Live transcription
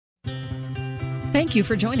Thank you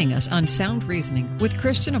for joining us on Sound Reasoning with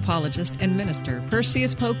Christian apologist and minister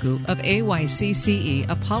Perseus Poku of AYCCE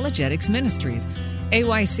Apologetics Ministries.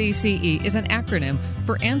 AYCCE is an acronym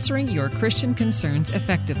for Answering Your Christian Concerns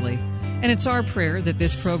Effectively. And it's our prayer that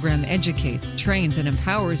this program educates, trains, and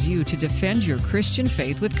empowers you to defend your Christian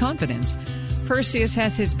faith with confidence. Perseus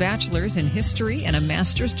has his bachelor's in history and a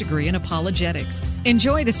master's degree in apologetics.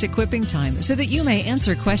 Enjoy this equipping time so that you may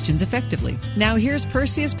answer questions effectively. Now here's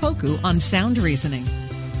Perseus Poku on Sound Reasoning.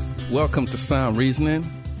 Welcome to Sound Reasoning.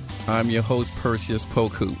 I'm your host, Perseus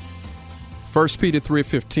Poku. 1 Peter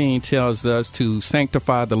 3:15 tells us to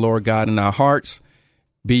sanctify the Lord God in our hearts.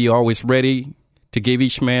 Be always ready to give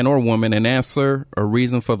each man or woman an answer, a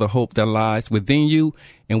reason for the hope that lies within you,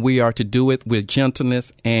 and we are to do it with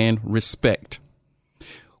gentleness and respect.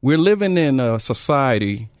 We're living in a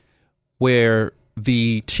society where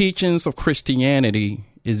the teachings of Christianity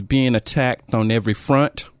is being attacked on every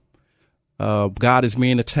front. God is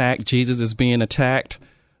being attacked. Jesus is being attacked.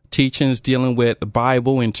 Teachings dealing with the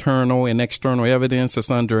Bible, internal and external evidence is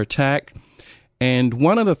under attack. And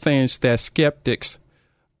one of the things that skeptics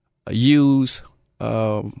use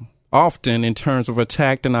often in terms of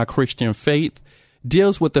attacking our Christian faith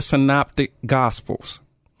deals with the synoptic gospels.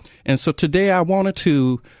 And so today I wanted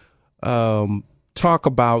to talk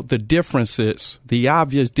about the differences, the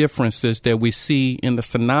obvious differences that we see in the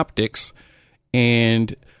synoptics.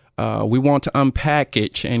 And we want to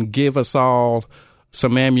unpackage and give us all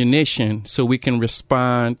some ammunition so we can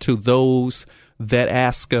respond to those that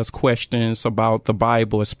ask us questions about the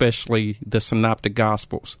Bible, especially the synoptic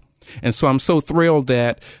gospels. And so I'm so thrilled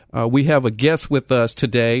that we have a guest with us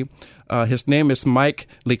today. His name is Mike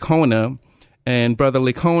Licona, and Brother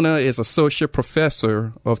Licona is Associate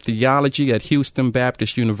Professor of Theology at Houston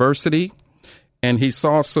Baptist University, and he's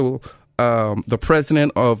also the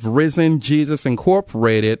president of Risen Jesus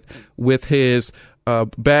Incorporated with his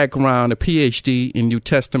background, a PhD in New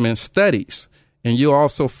Testament studies. And you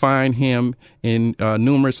also find him in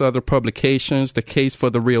numerous other publications, The Case for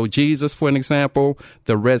the Real Jesus, for an example,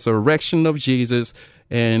 The Resurrection of Jesus,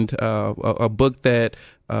 and a book that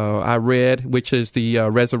I read, which is The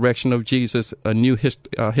Resurrection of Jesus, a new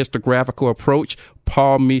historiographical approach,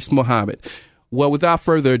 Paul meets Muhammad. Well, without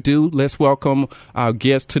further ado, let's welcome our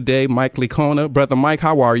guest today, Mike Licona. Brother Mike,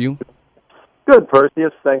 how are you? Good,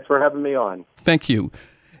 Perseus. Thanks for having me on. Thank you.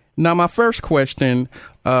 Now, my first question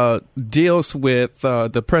deals with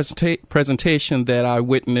the presentation that I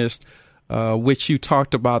witnessed, which you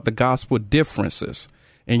talked about the gospel differences.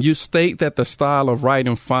 And you state that the style of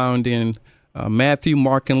writing found in Matthew,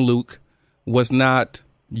 Mark, and Luke was not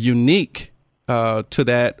unique to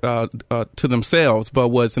themselves, but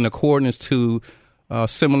was in accordance to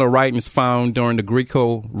similar writings found during the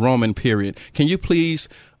Greco-Roman period. Can you please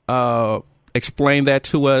explain that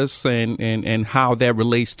to us and how that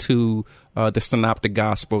relates to the synoptic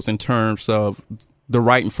gospels in terms of the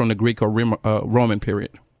writing from the Greco-Roman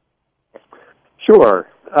period? Sure.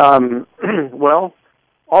 Well,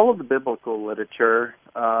 all of the biblical literature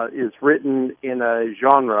is written in a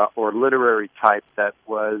genre or literary type that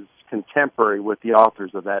was contemporary with the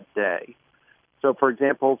authors of that day. So, for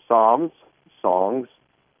example, songs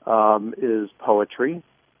is poetry.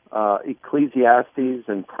 Ecclesiastes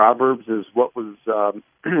and Proverbs is what was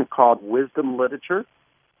called wisdom literature.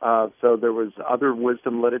 So there was other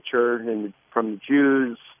wisdom literature from the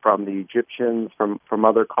Jews, from the Egyptians, from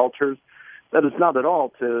other cultures. That is not at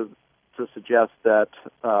all to suggest that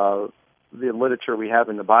the literature we have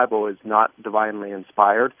in the Bible is not divinely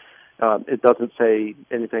inspired. It doesn't say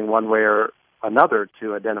anything one way or another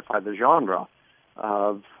to identify the genre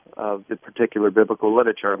of the particular biblical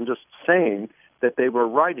literature. I'm just saying that they were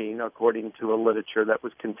writing according to a literature that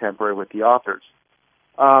was contemporary with the authors.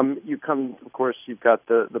 Of course, you've got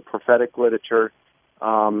the prophetic literature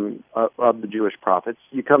of the Jewish prophets.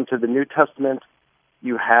 You come to the New Testament,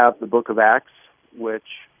 you have the book of Acts,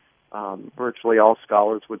 which virtually all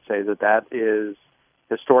scholars would say that is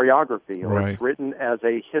historiography, or right. It's written as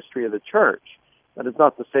a history of the church. That is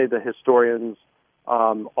not to say the historians,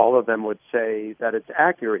 all of them would say that it's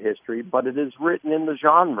accurate history, but it is written in the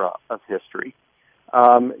genre of history.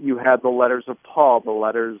 You have the letters of Paul, the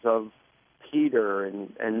letters of Peter,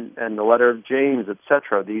 and the letter of James,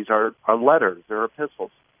 etc. These are letters, they're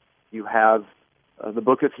epistles. You have the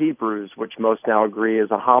book of Hebrews, which most now agree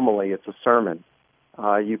is a homily, it's a sermon.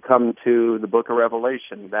 You come to the book of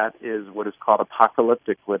Revelation, that is what is called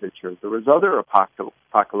apocalyptic literature. There was other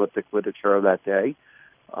apocalyptic literature of that day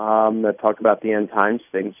that talk about the end times,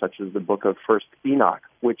 things such as the book of First Enoch,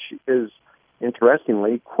 which is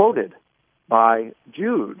interestingly quoted by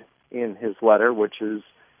Jude in his letter, which is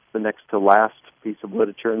the next to last piece of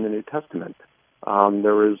literature in the New Testament.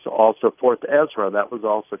 There was also Fourth Ezra. That was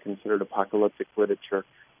also considered apocalyptic literature.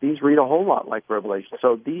 These read a whole lot like Revelation.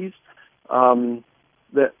 So these,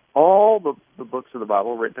 all the books of the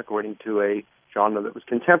Bible were written according to a genre that was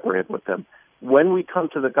contemporary with them. When we come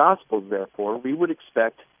to the Gospels, therefore, we would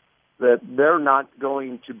expect that they're not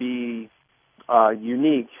going to be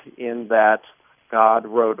unique in that God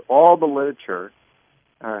wrote all the literature,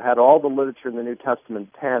 had all the literature in the New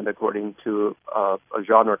Testament penned according to a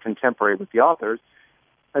genre contemporary with the authors,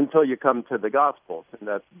 until you come to the Gospels, and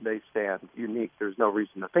that they stand unique. There's no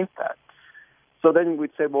reason to think that. So then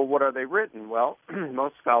we'd say, well, what are they written? Well,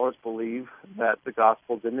 most scholars believe that the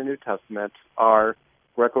Gospels in the New Testament are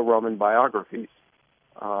Greco-Roman biographies.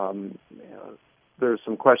 There's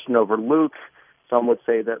some question over Luke. Some would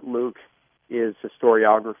say that Luke is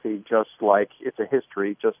historiography, just like it's a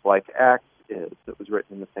history, just like Acts is. It was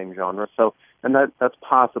written in the same genre. So, and that's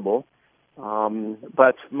possible.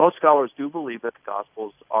 But most scholars do believe that the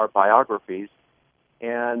Gospels are biographies,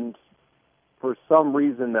 and for some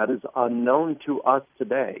reason that is unknown to us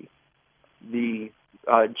today, the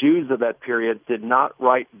Jews of that period did not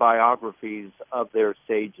write biographies of their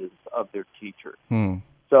sages, of their teachers.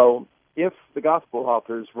 So if the Gospel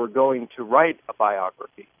authors were going to write a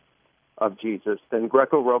biography of Jesus, then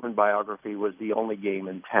Greco-Roman biography was the only game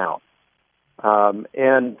in town.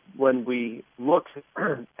 And when we look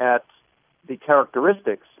at the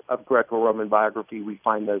characteristics of Greco-Roman biography, we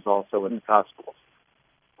find those also in the Gospels.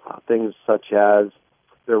 Things such as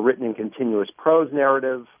they're written in continuous prose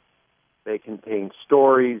narrative, they contain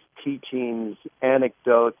stories, teachings,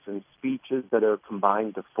 anecdotes, and speeches that are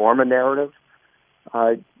combined to form a narrative.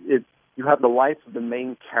 You have the life of the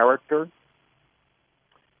main character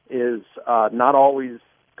is not always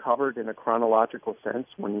covered in a chronological sense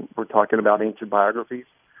when we're talking about ancient biographies.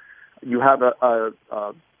 You have a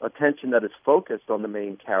attention that is focused on the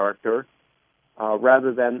main character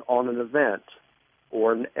rather than on an event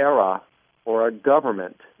or an era or a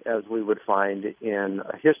government, as we would find in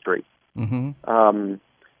a history. Mm-hmm.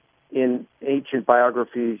 In ancient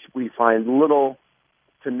biographies, we find little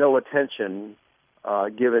to no attention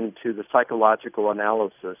given to the psychological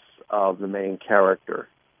analysis of the main character.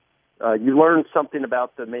 You learn something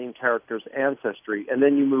about the main character's ancestry, and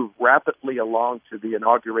then you move rapidly along to the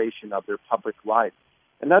inauguration of their public life.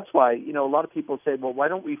 And that's why, a lot of people say, well, why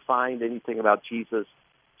don't we find anything about Jesus'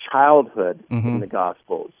 childhood in the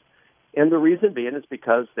Gospels? And the reason being is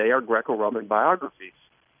because they are Greco-Roman biographies.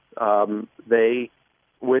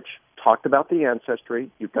 Which talked about the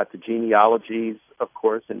ancestry. You've got the genealogies, of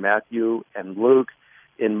course, in Matthew and Luke.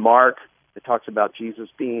 In Mark, it talks about Jesus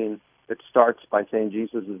it starts by saying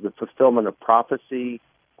Jesus is the fulfillment of prophecy.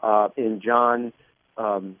 In John,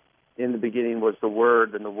 in the beginning was the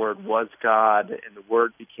Word, and the Word was God, and the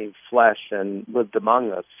Word became flesh and lived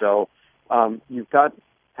among us. So you've got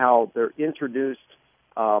how they're introduced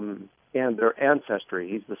and their ancestry.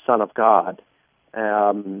 He's the Son of God.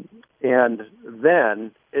 And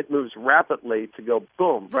then it moves rapidly to go,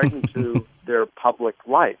 boom, right into their public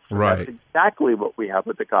life. So right. That's exactly what we have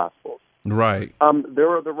with the Gospels. Right.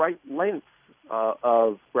 There are the right lengths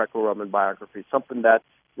of Greco-Roman biography, something that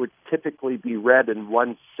would typically be read in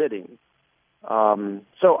one sitting.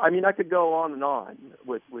 So, I could go on and on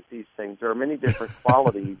with these things. There are many different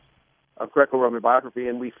qualities of Greco-Roman biography,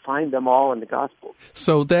 and we find them all in the Gospels.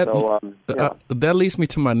 So that leads me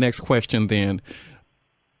to my next question then.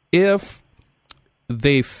 If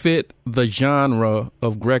they fit the genre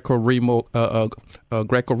of Greco-Roman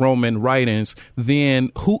writings,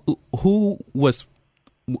 then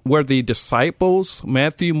were the disciples,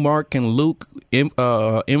 Matthew, Mark, and Luke,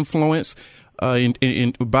 influenced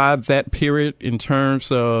by that period in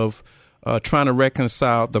terms of trying to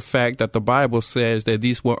reconcile the fact that the Bible says that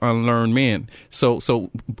these were unlearned men? So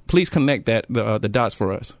please connect the dots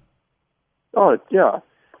for us. Oh, yeah.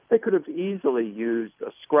 They could have easily used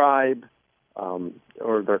a scribe,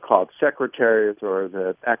 or they're called secretaries, or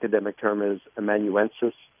the academic term is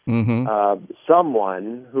amanuensis,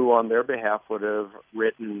 someone who on their behalf would have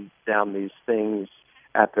written down these things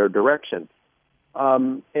at their direction.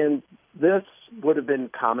 And this would have been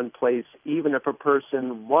commonplace even if a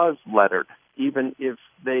person was lettered, even if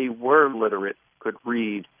they were literate, could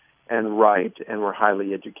read and write, and were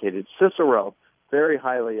highly educated. Cicero, very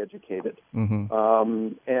highly educated.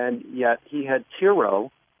 And yet he had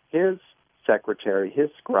Tiro, his secretary, his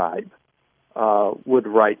scribe, would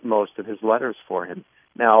write most of his letters for him.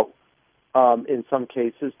 Now, in some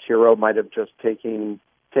cases, Tiro might have just taken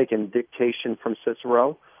dictation from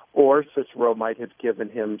Cicero, or Cicero might have given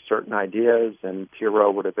him certain ideas, and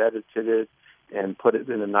Tiro would have edited it and put it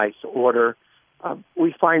in a nice order.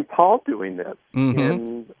 We find Paul doing this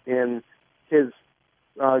in his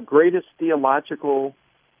greatest theological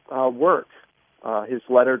work, his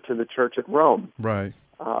letter to the church at Rome. Right.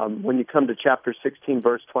 When you come to chapter 16,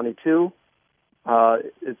 verse 22,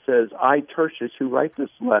 it says, I, Tertius, who write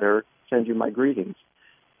this letter, send you my greetings.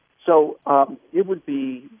 So it would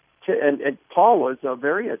be, and Paul was a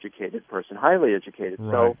very educated person, highly educated.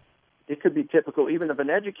 Right. So it could be typical even of an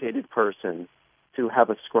educated person to have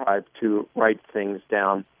a scribe to write things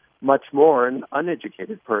down, much more an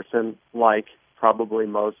uneducated person, like probably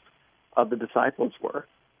most of the disciples were.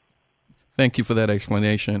 Thank you for that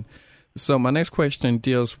explanation. So my next question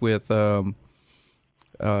deals with, and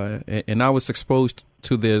I was exposed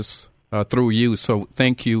to this through you, so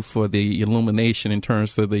thank you for the illumination in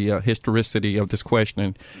terms of the historicity of this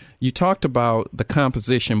question. You talked about the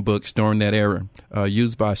composition books during that era,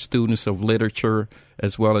 used by students of literature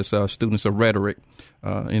as well as students of rhetoric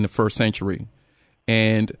in the first century.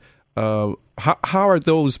 And how are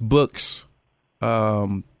those books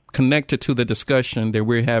connected to the discussion that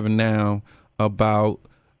we're having now about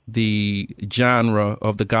the genre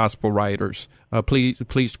of the gospel writers?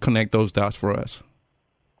 Please connect those dots for us.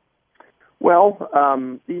 Well,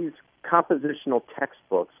 these compositional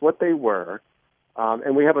textbooks, what they were,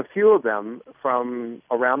 and we have a few of them from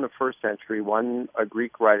around the first century, one a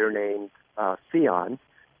Greek writer named Theon,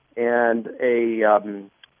 and a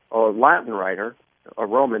Latin writer, a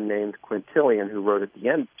Roman named Quintilian, who wrote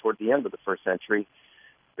toward the end of the first century.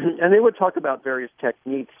 And they would talk about various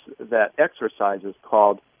techniques, that exercises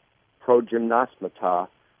called progymnasmata,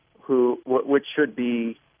 which should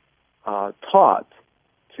be taught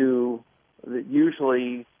to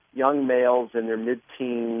usually young males in their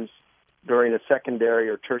mid-teens during a secondary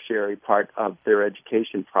or tertiary part of their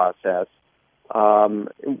education process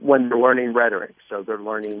when they're learning rhetoric. So they're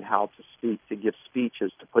learning how to speak, to give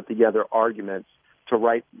speeches, to put together arguments, to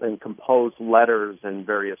write and compose letters and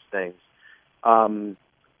various things.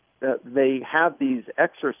 They have these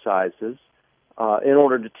exercises in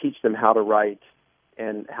order to teach them how to write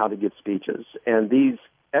and how to give speeches. And these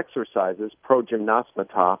exercises,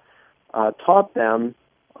 progymnasmata, taught them,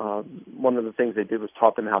 one of the things they did was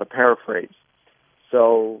taught them how to paraphrase.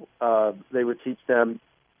 So they would teach them,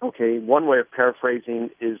 okay, one way of paraphrasing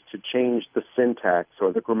is to change the syntax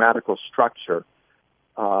or the grammatical structure.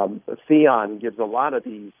 Theon gives a lot of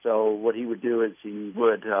these. So what he would do is he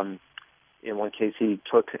would, in one case, he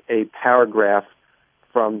took a paragraph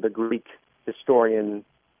from the Greek historian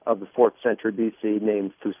of the 4th century BC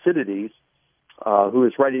named Thucydides, who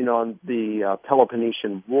was writing on the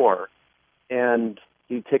Peloponnesian War. And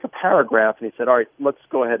he'd take a paragraph and he said, all right, let's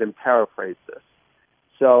go ahead and paraphrase this.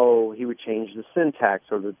 So he would change the syntax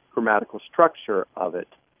or the grammatical structure of it.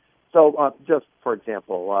 So just for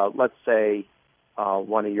example, let's say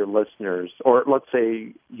one of your listeners, or let's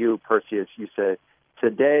say you, Perseus, you say,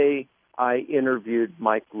 today I interviewed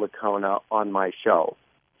Mike Licona on my show.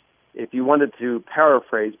 If you wanted to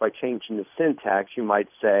paraphrase by changing the syntax, you might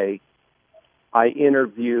say, I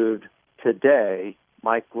interviewed today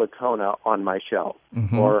Mike Licona on my show.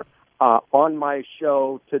 Mm-hmm. Or on my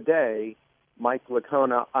show today, Mike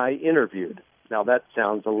Licona I interviewed. Now that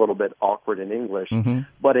sounds a little bit awkward in English, mm-hmm.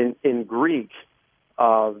 but in Greek,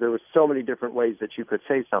 there were so many different ways that you could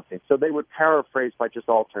say something. So they would paraphrase by just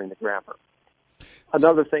altering the grammar.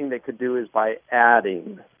 Another thing they could do is by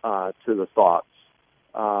adding to the thoughts.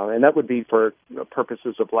 And that would be for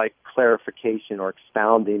purposes of like clarification or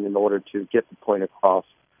expounding in order to get the point across.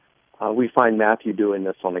 We find Matthew doing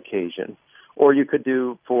this on occasion. Or you could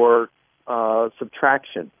do for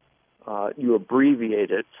subtraction. You abbreviate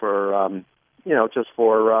it for, just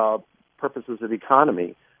for purposes of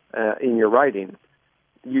economy in your writing.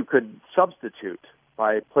 You could substitute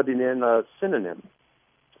by putting in a synonym.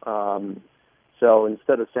 So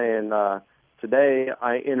instead of saying, today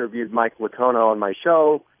I interviewed Mike Licona on my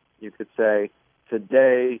show, you could say,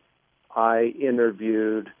 today I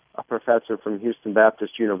interviewed a professor from Houston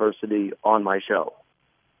Baptist University on my show.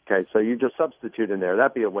 Okay, so you just substitute in there.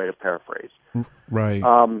 That'd be a way to paraphrase. Right.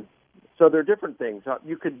 So there are different things.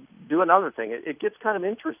 You could do another thing. It gets kind of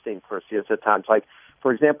interesting, Perseus, at times. Like,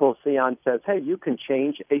 for example, Theon says, hey, you can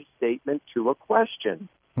change a statement to a question.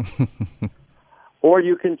 Or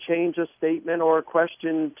you can change a statement or a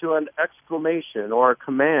question to an exclamation or a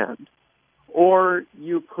command. Or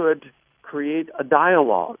you could create a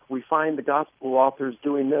dialogue. We find the gospel authors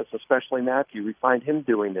doing this, especially Matthew. We find him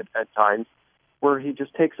doing it at times, where he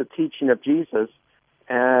just takes a teaching of Jesus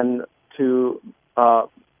and to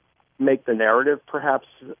make the narrative perhaps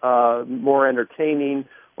more entertaining,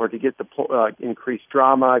 or to get the increased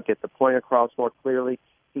drama, get the point across more clearly,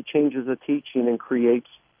 he changes the teaching and creates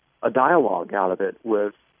a dialogue out of it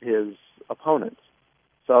with his opponents.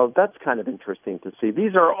 So that's kind of interesting to see.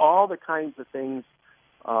 These are all the kinds of things,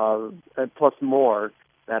 and plus more,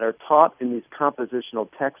 that are taught in these compositional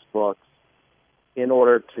textbooks in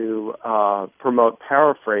order to promote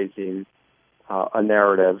paraphrasing a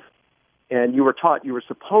narrative. And you were taught, you were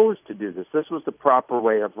supposed to do this. This was the proper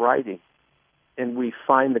way of writing. And we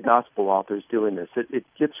find the gospel authors doing this. It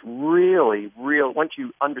gets really real. Once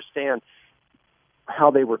you understand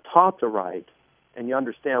how they were taught to write and you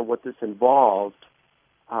understand what this involved,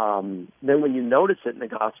 then when you notice it in the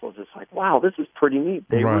Gospels, it's like, wow, this is pretty neat.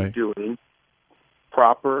 They were doing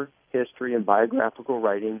proper history and biographical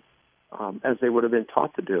writing as they would have been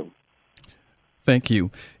taught to do. Thank you.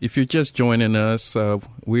 If you're just joining us,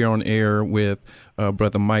 we're on air with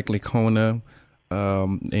Brother Mike Licona,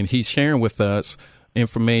 and he's sharing with us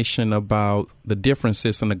information about the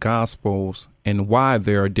differences in the Gospels and why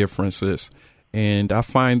there are differences. And I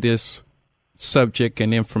find this subject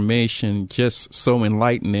and information just so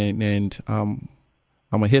enlightening, and I'm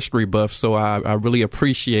a history buff, so I really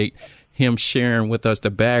appreciate him sharing with us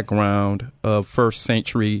the background of first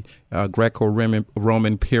century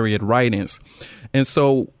Greco-Roman period writings. And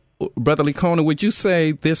so, Brother Licona, would you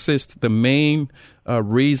say this is the main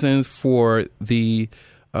reasons for the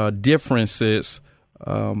differences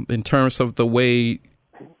in terms of the way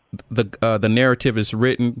the narrative is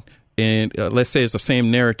written? And let's say it's the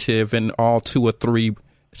same narrative in all 2 or 3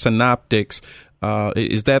 synoptics.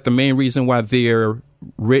 Is that the main reason why they're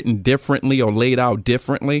written differently or laid out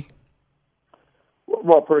differently?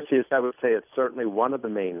 Well, Perseus, I would say it's certainly one of the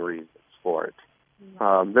main reasons for it.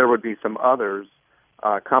 There would be some others,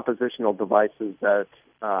 compositional devices that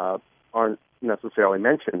aren't necessarily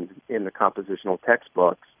mentioned in the compositional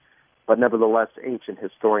textbooks, but nevertheless, ancient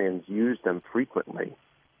historians use them frequently.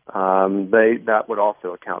 That would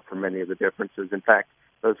also account for many of the differences. In fact,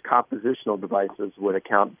 those compositional devices would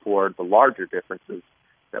account for the larger differences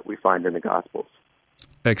that we find in the Gospels.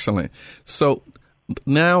 Excellent. So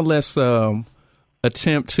now let's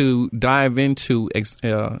attempt to dive into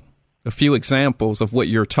a few examples of what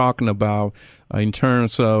you're talking about in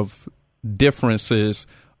terms of differences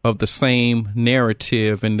of the same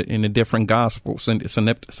narrative in the different Gospels and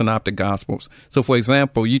synoptic Gospels. So, for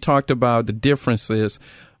example, you talked about the differences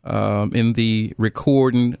in the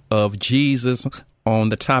recording of Jesus on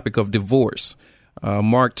the topic of divorce.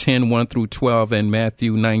 Mark 10, 1 through 12, and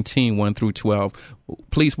Matthew 19, 1 through 12.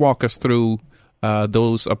 Please walk us through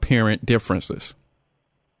those apparent differences.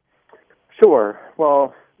 Sure.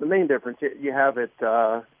 Well, the main difference, you have it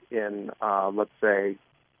in, let's say,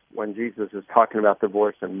 when Jesus is talking about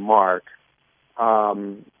divorce in Mark,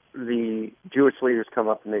 the Jewish leaders come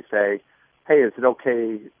up and they say, hey, is it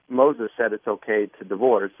okay? Moses said it's okay to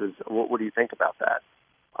divorce. What do you think about that?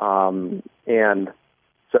 And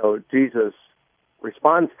so Jesus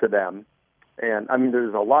responds to them. And, I mean,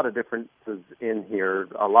 there's a lot of differences in here.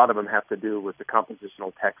 A lot of them have to do with the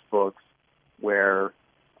compositional textbooks where,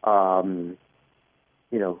 who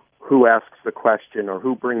asks the question or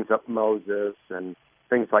who brings up Moses and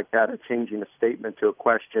things like that, or changing a statement to a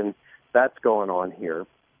question. That's going on here.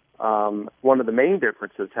 One of the main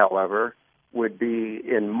differences, however, would be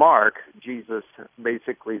in Mark, Jesus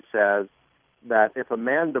basically says that if a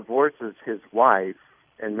man divorces his wife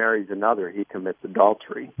and marries another, he commits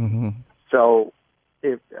adultery. Mm-hmm. So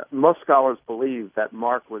most scholars believe that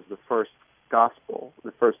Mark was the first gospel,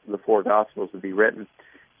 the first of the 4 gospels to be written.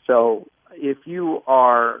 So if you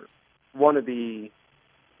are one of the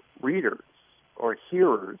readers or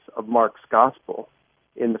hearers of Mark's gospel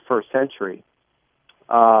in the first century,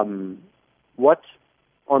 on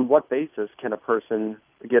what basis can a person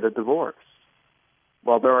get a divorce?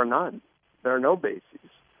 Well, there are none. There are no bases.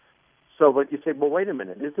 So, but you say, well, wait a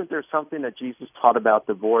minute. Isn't there something that Jesus taught about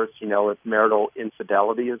divorce, if marital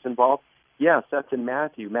infidelity is involved? Yes, that's in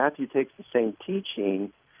Matthew. Matthew takes the same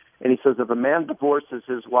teaching, and he says if a man divorces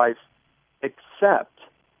his wife except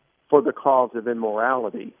for the cause of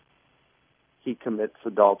immorality, he commits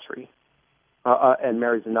adultery. And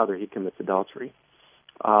marries another, he commits adultery.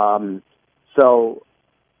 So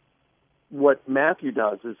what Matthew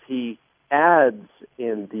does is he adds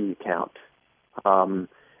in the account,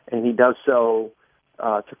 and he does so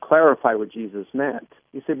to clarify what Jesus meant.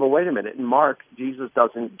 You say, well, wait a minute. In Mark, Jesus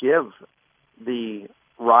doesn't give the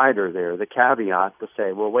rider there the caveat to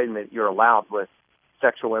say, well, wait a minute, you're allowed with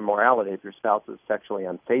sexual immorality if your spouse is sexually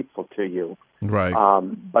unfaithful to you. Right.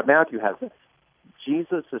 But Matthew has it.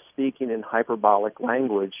 Jesus is speaking in hyperbolic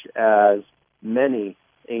language, as many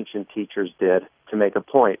ancient teachers did, to make a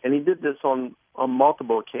point. And he did this on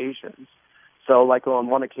multiple occasions. So like on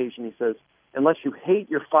one occasion he says, unless you hate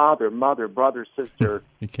your father, mother, brother, sister,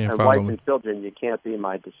 and wife and children, you can't be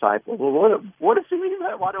my disciple. Well, what does he mean by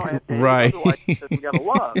that? Why do I have to hate? Right. Otherwise, he says we got to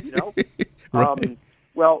love, you know? Right.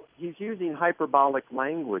 Well, he's using hyperbolic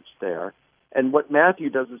language there. And what Matthew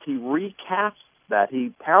does is he recasts that.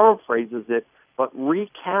 He paraphrases it, but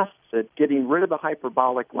recasts it, getting rid of the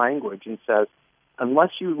hyperbolic language, and says, unless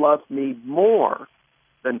you love me more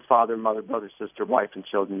than father, mother, brother, sister, wife, and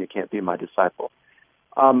children, you can't be my disciple.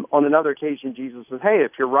 On another occasion, Jesus says, hey,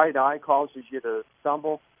 if your right eye causes you to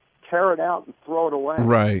stumble, tear it out and throw it away.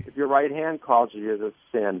 Right. If your right hand causes you to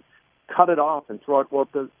sin, cut it off and throw it. Well,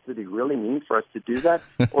 did he really mean for us to do that?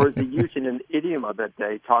 Or is he using an idiom of that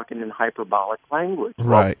day, talking in hyperbolic language?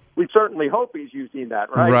 Right. Well, we certainly hope he's using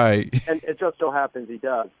that, right? Right. And it just so happens he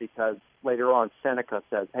does, because later on Seneca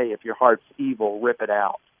says, hey, if your heart's evil, rip it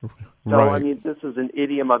out. So, right. I mean, this is an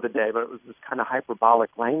idiom of the day, but it was this kind of hyperbolic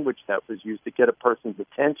language that was used to get a person's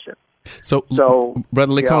attention. So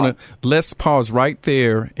Brother Licona, let's pause right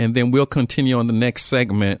there, and then we'll continue on the next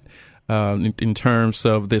segment in terms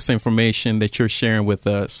of this information that you're sharing with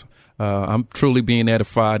us. I'm truly being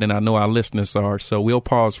edified, and I know our listeners are. So we'll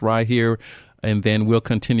pause right here, and then we'll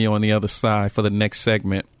continue on the other side for the next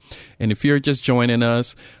segment. And if you're just joining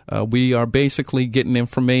us, we are basically getting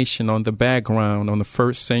information on the background on the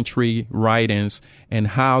first century writings and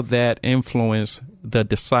how that influenced the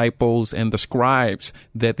disciples and the scribes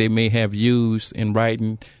that they may have used in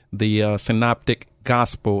writing the synoptic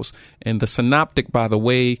Gospels. And the synoptic, by the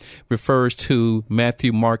way, refers to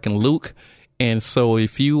Matthew, Mark, and Luke. And so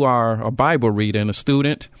if you are a Bible reader and a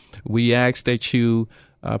student, we ask that you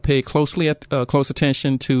pay close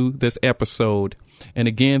attention to this episode. And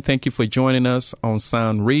again, thank you for joining us on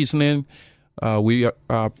Sound Reasoning. We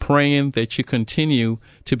are praying that you continue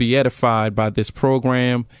to be edified by this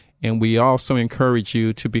program. And we also encourage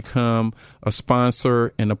you to become a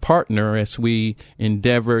sponsor and a partner as we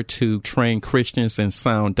endeavor to train Christians in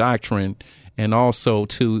sound doctrine, and also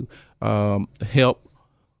to help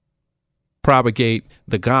propagate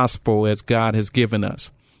the gospel as God has given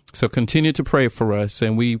us. So continue to pray for us,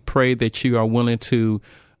 and we pray that you are willing to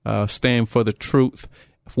stand for the truth,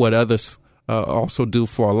 what others also do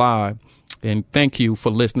for a lie. And thank you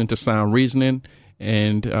for listening to Sound Reasoning,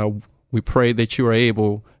 and we pray that you are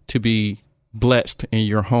able to be blessed in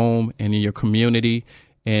your home and in your community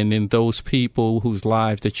and in those people whose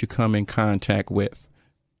lives that you come in contact with.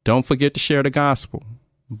 Don't forget to share the gospel,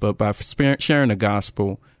 but by sharing the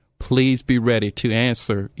gospel, please be ready to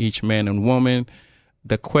answer each man and woman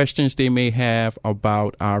the questions they may have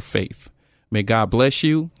about our faith. May God bless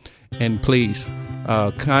you, and please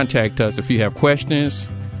contact us if you have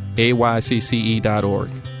questions, aycce.org.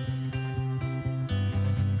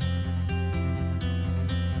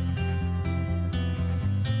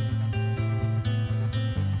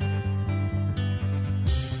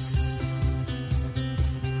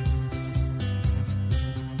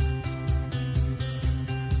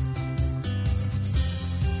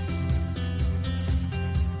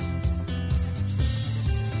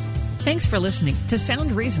 Thanks for listening to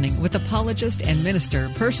Sound Reasoning with apologist and minister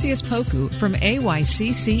Perseus Poku from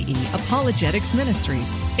AYCCE Apologetics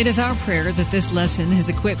Ministries. It is our prayer that this lesson has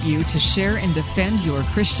equipped you to share and defend your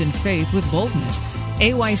Christian faith with boldness.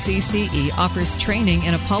 AYCCE offers training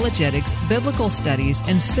in apologetics, biblical studies,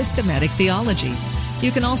 and systematic theology.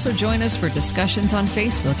 You can also join us for discussions on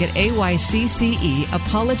Facebook at AYCCE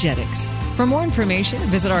Apologetics. For more information,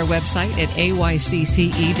 visit our website at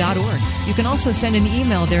aycce.org. You can also send an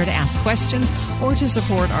email there to ask questions or to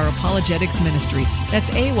support our apologetics ministry. That's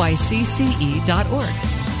aycce.org.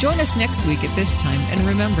 Join us next week at this time, and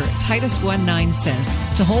remember, Titus 1:9 says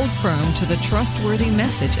to hold firm to the trustworthy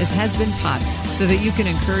message as has been taught, so that you can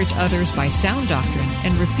encourage others by sound doctrine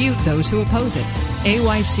and refute those who oppose it.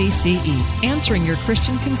 AYCCE, answering your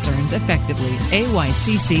Christian concerns effectively.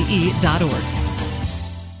 aycce.org.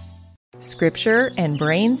 Scripture and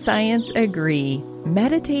brain science agree.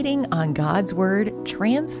 Meditating on God's Word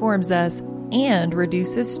transforms us and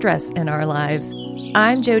reduces stress in our lives.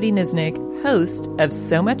 I'm Jody Nisnik, host of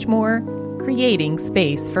So Much More, Creating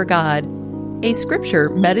Space for God, a scripture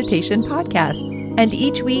meditation podcast. And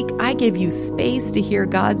each week, I give you space to hear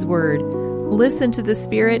God's Word, listen to the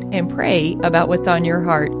Spirit, and pray about what's on your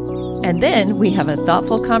heart. And then we have a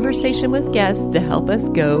thoughtful conversation with guests to help us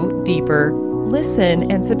go deeper. Listen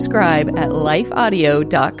and subscribe at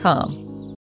lifeaudio.com.